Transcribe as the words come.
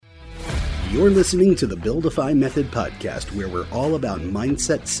You're listening to the Buildify Method podcast, where we're all about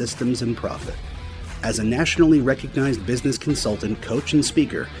mindset, systems, and profit. As a nationally recognized business consultant, coach, and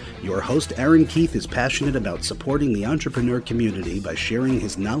speaker, your host Aaron Keith is passionate about supporting the entrepreneur community by sharing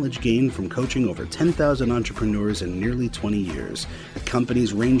his knowledge gained from coaching over 10,000 entrepreneurs in nearly 20 years, at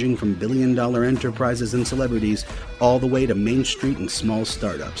companies ranging from billion-dollar enterprises and celebrities all the way to Main Street and small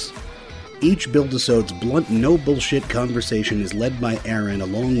startups. Each Build-A-Sode's blunt, no-bullshit conversation is led by Aaron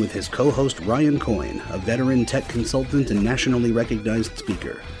along with his co-host Ryan Coyne, a veteran tech consultant and nationally recognized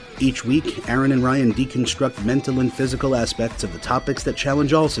speaker. Each week, Aaron and Ryan deconstruct mental and physical aspects of the topics that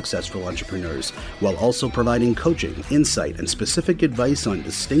challenge all successful entrepreneurs, while also providing coaching, insight, and specific advice on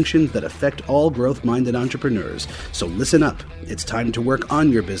distinctions that affect all growth-minded entrepreneurs. So listen up. It's time to work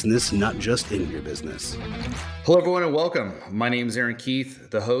on your business, not just in your business. Hello, everyone, and welcome. My name is Aaron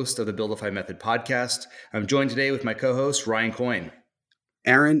Keith, the host of the Buildify Method podcast. I'm joined today with my co-host, Ryan Coyne.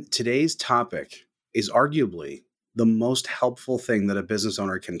 Aaron, today's topic is arguably the most helpful thing that a business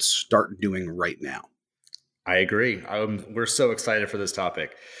owner can start doing right now. I agree. We're so excited for this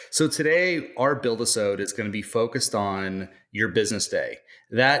topic. So today, our Build-A-Sode is going to be focused on your business day,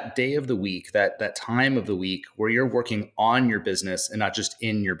 that day of the week, that time of the week where you're working on your business and not just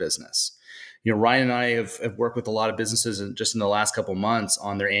in your business. You know, Ryan and I have worked with a lot of businesses just in the last couple of months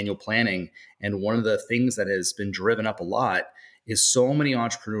on their annual planning. And one of the things that has been driven up a lot is so many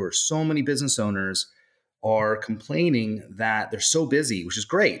entrepreneurs, so many business owners are complaining that they're so busy, which is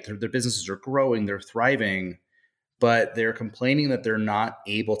great. Their businesses are growing, they're thriving, but they're complaining that they're not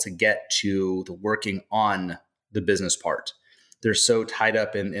able to get to the working on the business part. They're so tied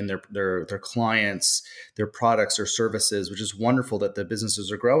up in their clients, their products or services, which is wonderful that the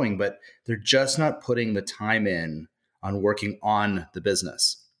businesses are growing, but they're just not putting the time in on working on the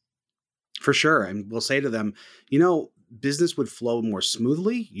business. For sure. And we'll say to them, business would flow more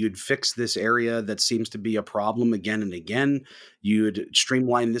smoothly. You'd fix this area that seems to be a problem again and again. You'd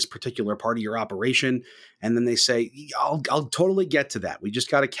streamline this particular part of your operation. And then they say, I'll totally get to that. We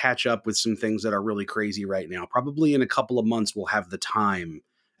just got to catch up with some things that are really crazy right now. Probably in a couple of months, we'll have the time.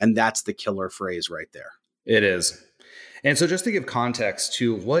 And that's the killer phrase right there. It is. And so just to give context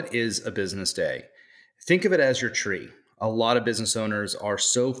to what is a business day, think of it as your tree. A lot of business owners are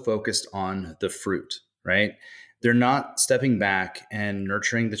so focused on the fruit, right? They're not stepping back and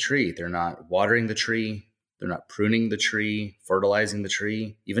nurturing the tree. They're not watering the tree. They're not pruning the tree, fertilizing the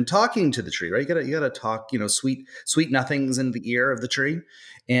tree, even talking to the tree, right? You gotta talk, sweet nothings in the ear of the tree.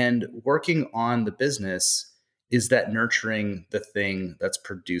 And working on the business is that nurturing the thing that's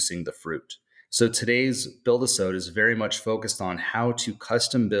producing the fruit. So today's Build-A-Sode is very much focused on how to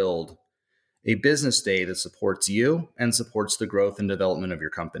custom build a business day that supports you and supports the growth and development of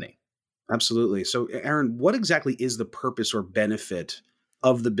your company. Absolutely. So, Aaron, what exactly is the purpose or benefit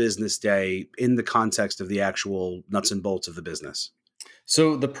of the business day in the context of the actual nuts and bolts of the business?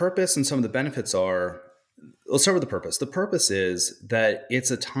 So the purpose and some of the benefits are, let's start with the purpose. The purpose is that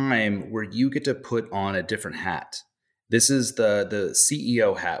it's a time where you get to put on a different hat. This is the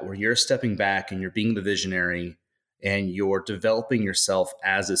CEO hat, where you're stepping back and you're being the visionary and you're developing yourself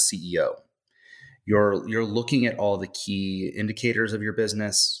as a CEO. You're looking at all the key indicators of your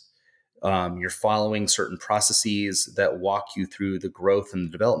business. You're following certain processes that walk you through the growth and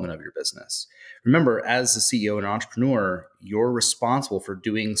the development of your business. Remember, as a CEO and entrepreneur, you're responsible for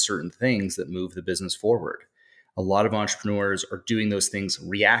doing certain things that move the business forward. A lot of entrepreneurs are doing those things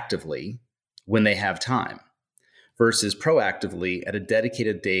reactively when they have time versus proactively at a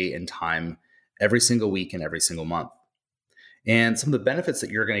dedicated day and time every single week and every single month. And some of the benefits that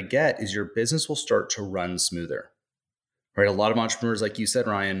you're going to get is your business will start to run smoother, right? A lot of entrepreneurs, like you said,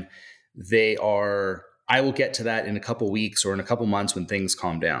 Ryan, I will get to that in a couple weeks or in a couple months when things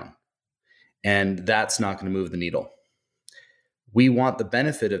calm down. And that's not going to move the needle. We want the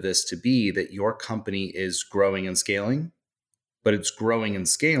benefit of this to be that your company is growing and scaling, but it's growing and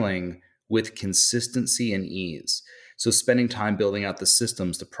scaling with consistency and ease. So spending time building out the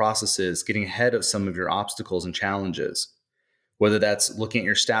systems, the processes, getting ahead of some of your obstacles and challenges, whether that's looking at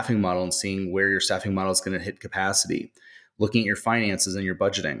your staffing model and seeing where your staffing model is going to hit capacity, looking at your finances and your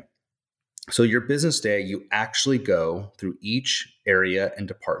budgeting. So your business day, you actually go through each area and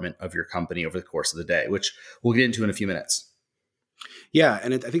department of your company over the course of the day, which we'll get into in a few minutes. Yeah,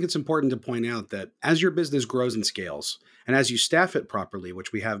 and I think it's important to point out that as your business grows and scales, and as you staff it properly,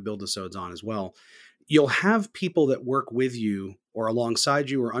 which we have Build-A-Sodes on as well, you'll have people that work with you or alongside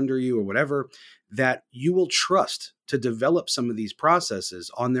you or under you or whatever that you will trust to develop some of these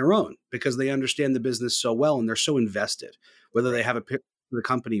processes on their own because they understand the business so well and they're so invested, whether they have a the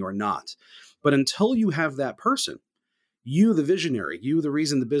company or not. But until you have that person, you, the visionary, you, the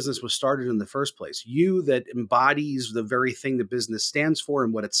reason the business was started in the first place, you that embodies the very thing the business stands for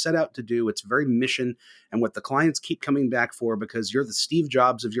and what it's set out to do, its very mission, and what the clients keep coming back for, because you're the Steve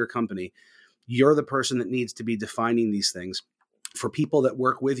Jobs of your company. You're the person that needs to be defining these things for people that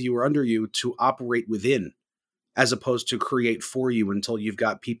work with you or under you to operate within, as opposed to create for you until you've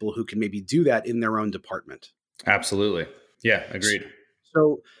got people who can maybe do that in their own department. Absolutely. Yeah, agreed.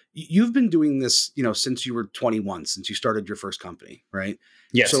 So you've been doing this, since you were 21, since you started your first company, right?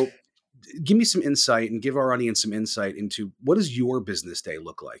 Yes. So give me some insight and give our audience some insight into what does your business day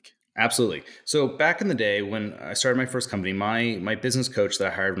look like? Absolutely. So back in the day when I started my first company, my business coach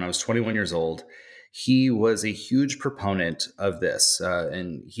that I hired when I was 21 years old, he was a huge proponent of this.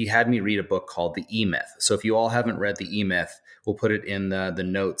 And he had me read a book called The E-Myth. So if you all haven't read The E-Myth, we'll put it in the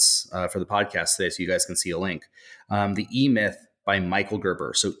notes for the podcast today so you guys can see a link. The E-Myth by Michael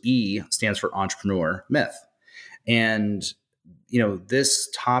Gerber. So E stands for entrepreneur, myth. And, this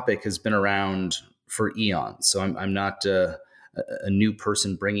topic has been around for eons. So I'm not a new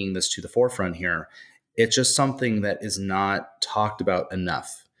person bringing this to the forefront here. It's just something that is not talked about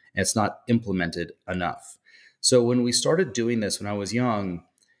enough. And it's not implemented enough. So when we started doing this when I was young,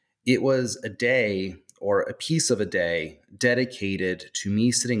 it was a day or a piece of a day dedicated to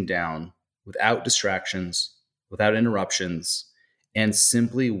me sitting down without distractions, without interruptions, and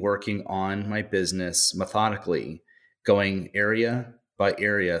simply working on my business methodically, going area by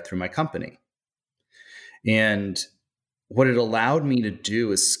area through my company. And what it allowed me to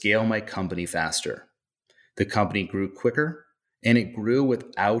do is scale my company faster. The company grew quicker and it grew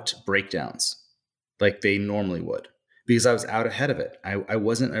without breakdowns like they normally would because I was out ahead of it. I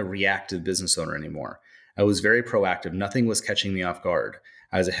wasn't a reactive business owner anymore. I was very proactive. Nothing was catching me off guard.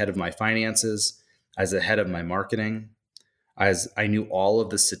 I was ahead of my finances. I was ahead of my marketing. I knew all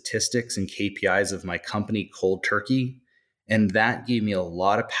of the statistics and KPIs of my company cold turkey. And that gave me a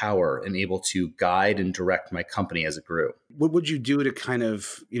lot of power and able to guide and direct my company as it grew. What would you do to kind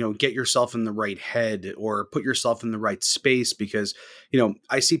of, get yourself in the right head or put yourself in the right space? Because,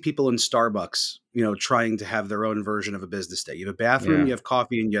 I see people in Starbucks, trying to have their own version of a business day. You have a bathroom, You have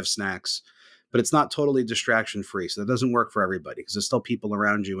coffee, and you have snacks, but it's not totally distraction free. So that doesn't work for everybody because there's still people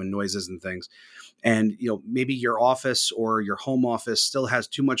around you and noises and things. And, maybe your office or your home office still has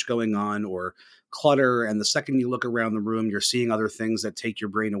too much going on or clutter. And the second you look around the room, you're seeing other things that take your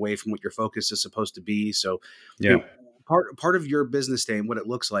brain away from what your focus is supposed to be. So part of your business day and what it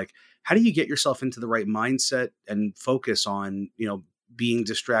looks like, how do you get yourself into the right mindset and focus on, being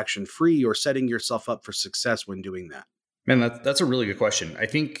distraction free or setting yourself up for success when doing that? Man, that's a really good question. I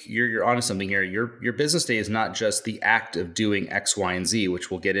think you're onto something here. Your business day is not just the act of doing X, Y, and Z, which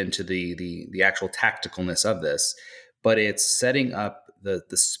we'll get into the actual tacticalness of this, but it's setting up the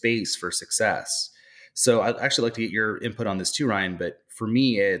space for success. So I'd actually like to get your input on this too, Ryan. But for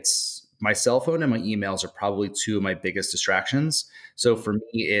me, it's my cell phone and my emails are probably two of my biggest distractions. So for me,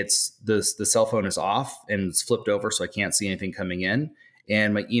 it's the cell phone is off and it's flipped over so I can't see anything coming in.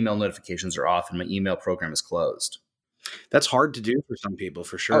 And my email notifications are off and my email program is closed. That's hard to do for some people,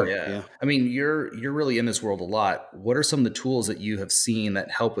 for sure. Oh, yeah. I mean, you're really in this world a lot. What are some of the tools that you have seen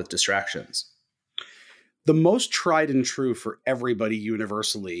that help with distractions? The most tried and true for everybody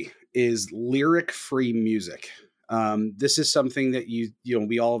universally is lyric-free music. This is something that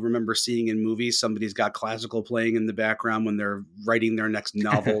we all remember seeing in movies. Somebody's got classical playing in the background when they're writing their next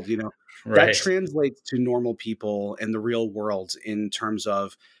novel. Right. That translates to normal people in the real world in terms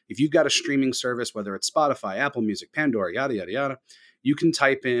of if you've got a streaming service, whether it's Spotify, Apple Music, Pandora, yada, yada, yada, you can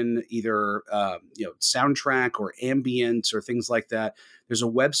type in either soundtrack or ambience or things like that. There's a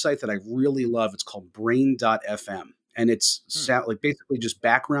website that I really love. It's called brain.fm. And it's like basically just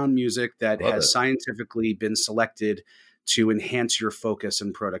background music that has scientifically been selected to enhance your focus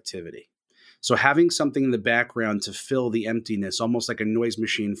and productivity. So having something in the background to fill the emptiness, almost like a noise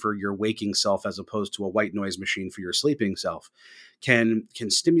machine for your waking self, as opposed to a white noise machine for your sleeping self, can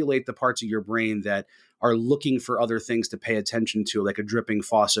stimulate the parts of your brain that are looking for other things to pay attention to, like a dripping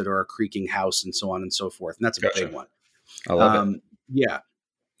faucet or a creaking house and so on and so forth. And that's a big one. I love it. Yeah.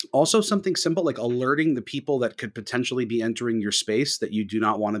 Also something simple like alerting the people that could potentially be entering your space that you do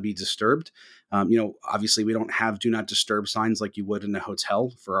not want to be disturbed. Obviously we don't have do not disturb signs like you would in a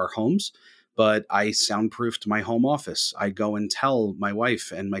hotel for our homes, but I soundproofed my home office. I go and tell my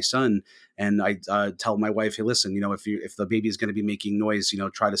wife and my son, and I tell my wife, hey, listen, if the baby is going to be making noise,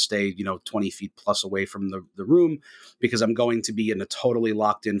 try to stay, 20 feet plus away from the room because I'm going to be in a totally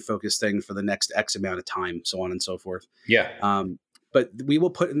locked in focused thing for the next X amount of time, so on and so forth. Yeah. But we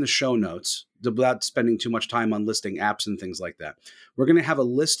will put in the show notes without spending too much time on listing apps and things like that. We're going to have a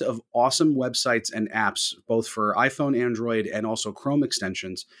list of awesome websites and apps, both for iPhone, Android, and also Chrome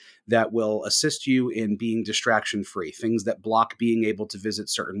extensions that will assist you in being distraction free. Things that block being able to visit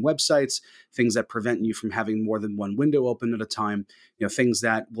certain websites, things that prevent you from having more than one window open at a time, things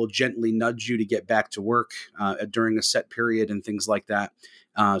that will gently nudge you to get back to work during a set period and things like that.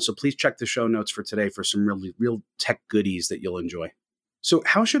 So please check the show notes for today for some real tech goodies that you'll enjoy. So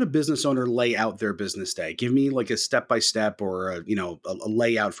how should a business owner lay out their business day? Give me like a step-by-step or a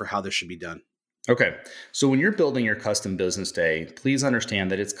layout for how this should be done. Okay. So when you're building your custom business day, please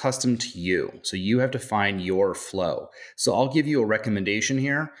understand that it's custom to you. So you have to find your flow. So I'll give you a recommendation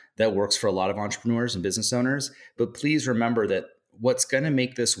here that works for a lot of entrepreneurs and business owners, but please remember that what's going to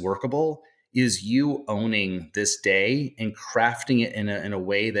make this workable is you owning this day and crafting it in a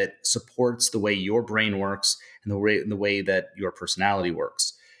way that supports the way your brain works and the way that your personality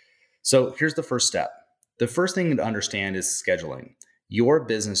works. So here's the first step. The first thing to understand is scheduling. Your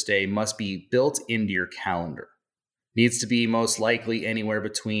business day must be built into your calendar. Needs to be most likely anywhere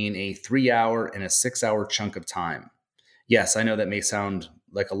between a 3-hour and a 6-hour chunk of time. Yes, I know that may sound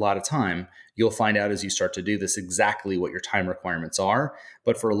like a lot of time. You'll find out as you start to do this exactly what your time requirements are.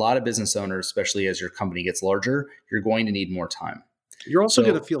 But for a lot of business owners, especially as your company gets larger, you're going to need more time. You're also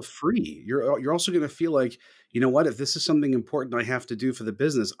going to feel free. You're also going to feel like, you know what, if this is something important I have to do for the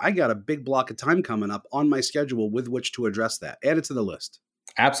business, I got a big block of time coming up on my schedule with which to address that. Add it to the list.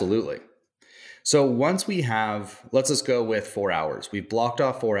 Absolutely. So once let's just go with 4 hours. We've blocked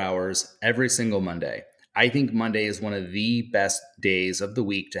off 4 hours every single Monday. I think Monday is one of the best days of the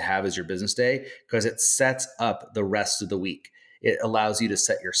week to have as your business day because it sets up the rest of the week. It allows you to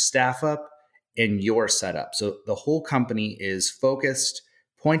set your staff up and your setup. So the whole company is focused,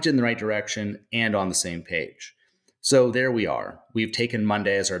 pointed in the right direction, and on the same page. So there we are. We've taken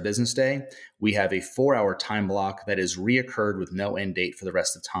Monday as our business day. We have a 4-hour time block that is reoccurred with no end date for the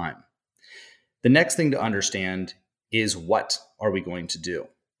rest of time. The next thing to understand is what are we going to do?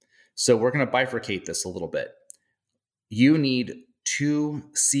 So we're going to bifurcate this a little bit. You need 2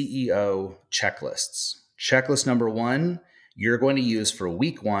 CEO checklists. Checklist number 1, you're going to use for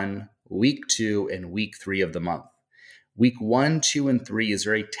week 1, week 2, and week 3 of the month. Week 1, 2, and 3 is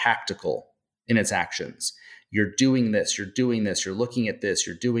very tactical in its actions. You're doing this, you're doing this, you're looking at this,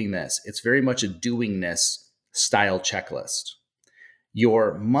 you're doing this. It's very much a doing this style checklist.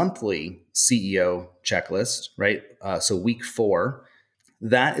 Your monthly CEO checklist, right? So week 4,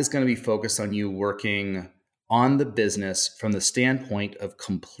 that is going to be focused on you working on the business from the standpoint of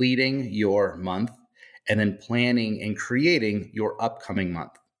completing your month and then planning and creating your upcoming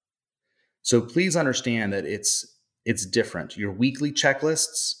month. So please understand that it's different. Your weekly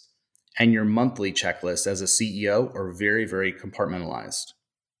checklists and your monthly checklist as a CEO are very, very compartmentalized.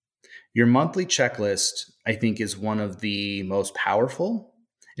 Your monthly checklist, I think, is one of the most powerful.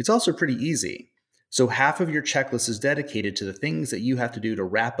 It's also pretty easy. So half of your checklist is dedicated to the things that you have to do to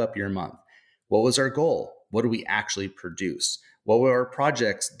wrap up your month. What was our goal? What did we actually produce? What were our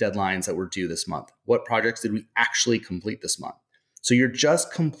projects deadlines that were due this month? What projects did we actually complete this month? So you're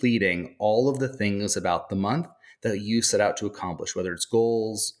just completing all of the things about the month that you set out to accomplish, whether it's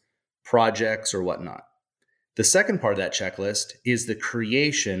goals, projects, or whatnot. The second part of that checklist is the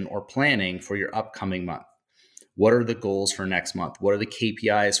creation or planning for your upcoming month. What are the goals for next month? What are the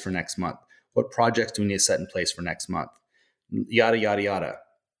KPIs for next month? What projects do we need to set in place for next month? Yada, yada, yada.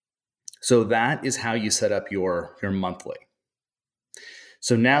 So that is how you set up your monthly.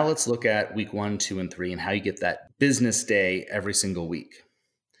 So now let's look at week 1, 2, and 3 and how you get that business day every single week.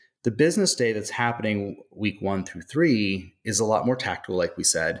 The business day that's happening week 1 through 3 is a lot more tactical, like we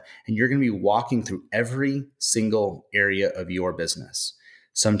said, and you're going to be walking through every single area of your business.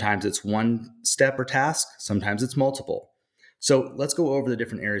 Sometimes it's one step or task, sometimes it's multiple. So let's go over the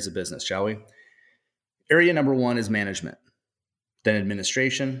different areas of business, shall we? Area number 1 is management, then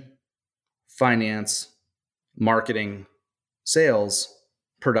administration, finance, marketing, sales,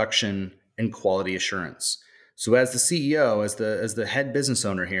 production, and quality assurance. So as the CEO, as the head business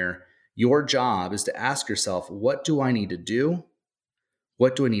owner here, your job is to ask yourself, what do I need to do?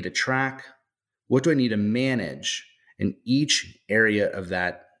 What do I need to track? What do I need to manage in each area of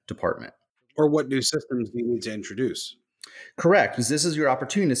that department? Or what new systems do you need to introduce? Correct, because this is your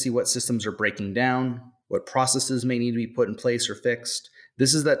opportunity to see what systems are breaking down, what processes may need to be put in place or fixed.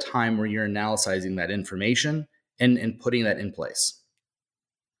 This is that time where you're analyzing that information and putting that in place.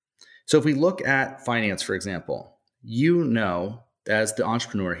 So if we look at finance, for example, you know, as the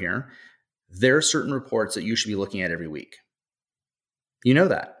entrepreneur here, there are certain reports that you should be looking at every week. You know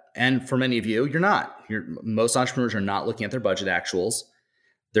that. And for many of you, you're not. Most entrepreneurs are not looking at their budget actuals.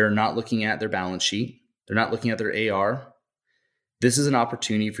 They're not looking at their balance sheet. They're not looking at their AR. This is an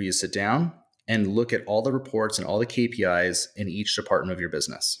opportunity for you to sit down and look at all the reports and all the KPIs in each department of your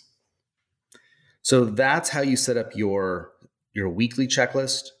business. So that's how you set up your weekly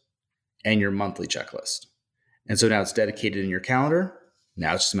checklist and your monthly checklist. And so now it's dedicated in your calendar.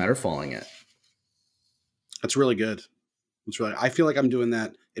 Now it's just a matter of following it. That's really good. I feel like I'm doing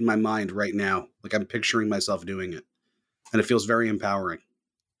that in my mind right now. Like I'm picturing myself doing it. And it feels very empowering.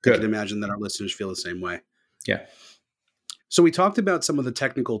 Good. I can imagine that our listeners feel the same way. Yeah. So we talked about some of the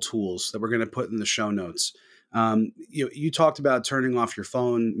technical tools that we're going to put in the show notes. You talked about turning off your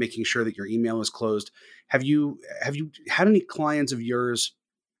phone, making sure that your email is closed. Have you had any clients of yours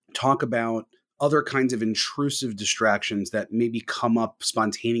talk about other kinds of intrusive distractions that maybe come up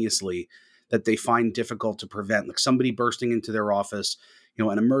spontaneously that they find difficult to prevent? Like somebody bursting into their office,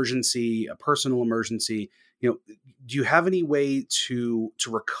 an emergency, a personal emergency. Do you have any way to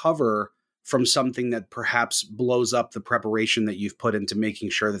recover from something that perhaps blows up the preparation that you've put into making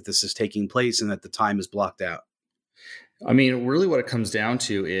sure that this is taking place and that the time is blocked out? I mean, really what it comes down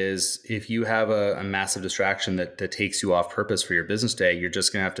to is if you have a massive distraction that takes you off purpose for your business day, you're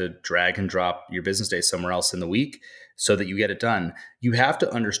just going to have to drag and drop your business day somewhere else in the week so that you get it done. You have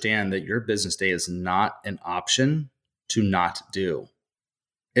to understand that your business day is not an option to not do.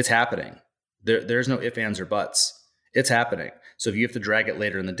 It's happening. There's no ifs, ands, or buts. It's happening. So if you have to drag it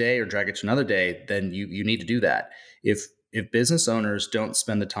later in the day or drag it to another day, then you need to do that. If business owners don't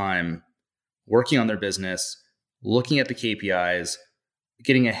spend the time working on their business, looking at the KPIs,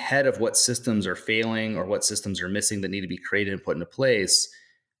 getting ahead of what systems are failing or what systems are missing that need to be created and put into place,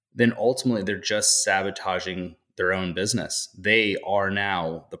 then ultimately they're just sabotaging their own business. They are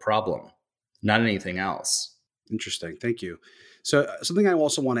now the problem, not anything else. Interesting. Thank you. So something I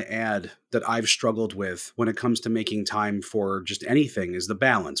also want to add that I've struggled with when it comes to making time for just anything is the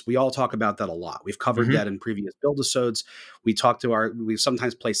balance. We all talk about that a lot. We've covered that in previous build-a-sodes. We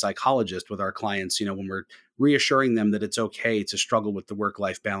sometimes play psychologist with our clients, when we're reassuring them that it's okay to struggle with the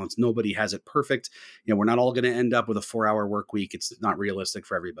work-life balance. Nobody has it perfect. We're not all going to end up with a 4-hour work week. It's not realistic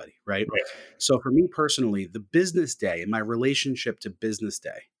for everybody, right? So for me personally, the business day and my relationship to business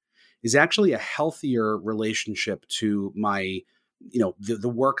day is actually a healthier relationship to my,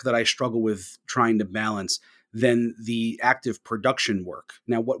 the work that I struggle with trying to balance than the active production work.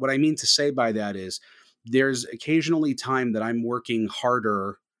 Now, what I mean to say by that is there's occasionally time that I'm working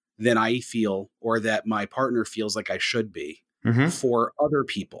harder than I feel or that my partner feels like I should be for other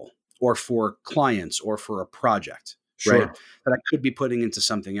people or for clients or for a project, right? That I could be putting into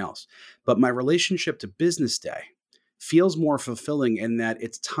something else. But my relationship to business day feels more fulfilling in that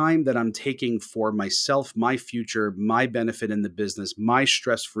it's time that I'm taking for myself, my future, my benefit in the business, my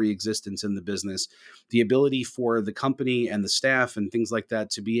stress-free existence in the business, the ability for the company and the staff and things like that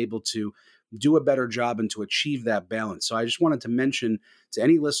to be able to do a better job and to achieve that balance. So I just wanted to mention to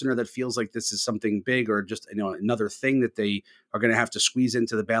any listener that feels like this is something big or just another thing that they are going to have to squeeze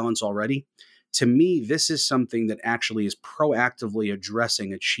into the balance already. To me, this is something that actually is proactively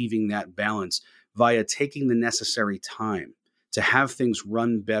addressing achieving that balance via taking the necessary time to have things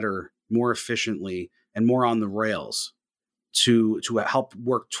run better, more efficiently, and more on the rails to help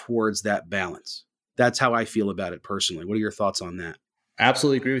work towards that balance. That's how I feel about it personally. What are your thoughts on that?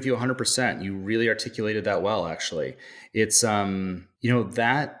 Absolutely agree with you 100%. You really articulated that well, actually. It's,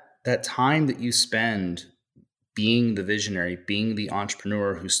 that time that you spend being the visionary, being the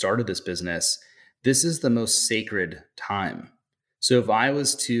entrepreneur who started this business, this is the most sacred time. So if I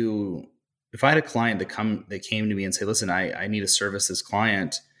had a client that came to me and say, listen, I need to service this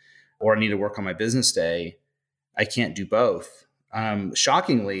client or I need to work on my business day, I can't do both.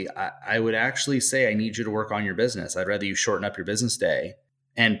 Shockingly, I would actually say I need you to work on your business. I'd rather you shorten up your business day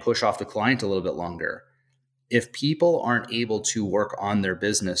and push off the client a little bit longer. If people aren't able to work on their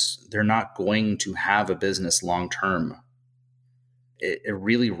business, they're not going to have a business long term. It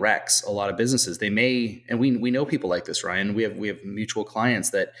really wrecks a lot of businesses. They may, and we know people like this, Ryan. We have mutual clients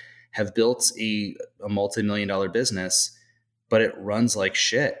that have built a multi-million-dollar business, but it runs like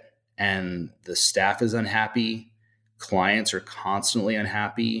shit. And the staff is unhappy. Clients are constantly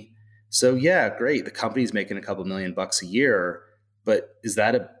unhappy. So yeah, great. The company's making a couple $1,000,000 a year, but is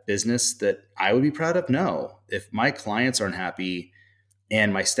that a business that I would be proud of? No. If my clients aren't happy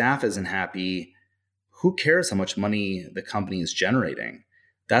and my staff isn't happy, who cares how much money the company is generating?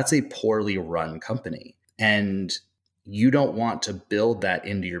 That's a poorly run company. And you don't want to build that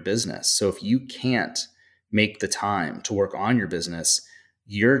into your business. So if you can't make the time to work on your business,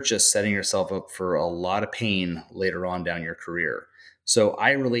 you're just setting yourself up for a lot of pain later on down your career. So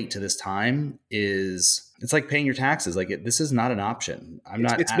I relate to this time it's like paying your taxes. Like this is not an option.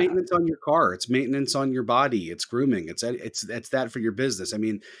 It's maintenance on your car. It's maintenance on your body. It's grooming. It's that for your business. I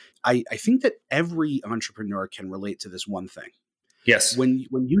mean, I think that every entrepreneur can relate to this one thing. Yes. When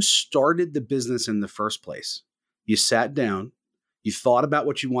you started the business in the first place, you sat down, you thought about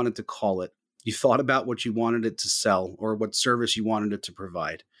what you wanted to call it. You thought about what you wanted it to sell or what service you wanted it to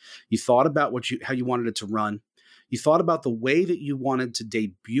provide. You thought about how you wanted it to run. You thought about the way that you wanted to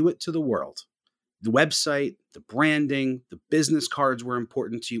debut it to the world. The website, the branding, the business cards were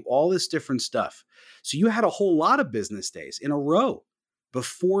important to you, all this different stuff. So you had a whole lot of business days in a row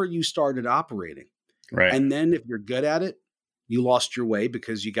before you started operating. Right. And then if you're good at it, you lost your way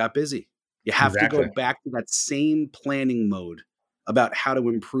because you got busy. You have to go back to that same planning mode about how to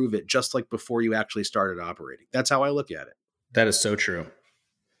improve it, just like before you actually started operating. That's how I look at it. That is so true.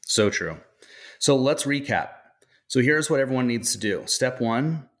 So true. So let's recap. So here's what everyone needs to do. Step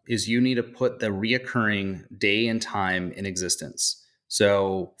 1 is you need to put the reoccurring day and time in existence.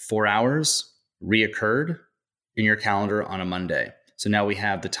 So 4 hours reoccurred in your calendar on a Monday. So now we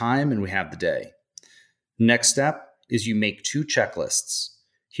have the time and we have the day. Next step is you make 2 checklists.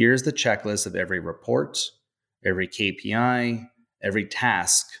 Here's the checklist of every report, every KPI, every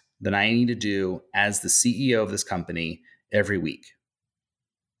task that I need to do as the CEO of this company every week.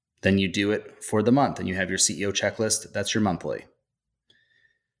 Then you do it for the month and you have your CEO checklist. That's your monthly.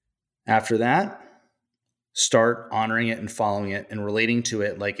 After that, start honoring it and following it and relating to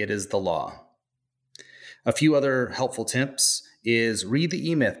it like it is the law. A few other helpful tips is read The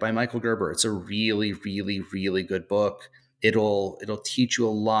E-Myth by Michael Gerber. It's a really, really, really good book. It'll teach you a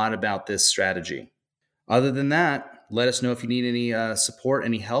lot about this strategy. Other than that, let us know if you need any support,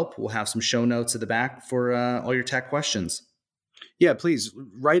 any help. We'll have some show notes at the back for all your tech questions. Yeah, please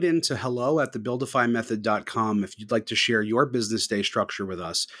write into hello@thebuildifymethod.com if you'd like to share your business day structure with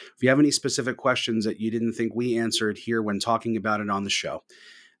us. If you have any specific questions that you didn't think we answered here when talking about it on the show.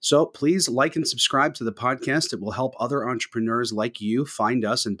 So please like and subscribe to the podcast. It will help other entrepreneurs like you find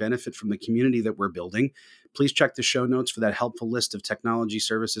us and benefit from the community that we're building. Please check the show notes for that helpful list of technology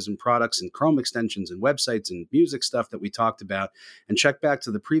services and products and Chrome extensions and websites and music stuff that we talked about. And check back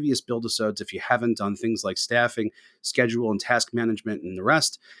to the previous build-episodes if you haven't on things like staffing, schedule, and task management and the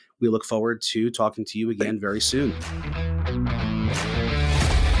rest. We look forward to talking to you again very soon.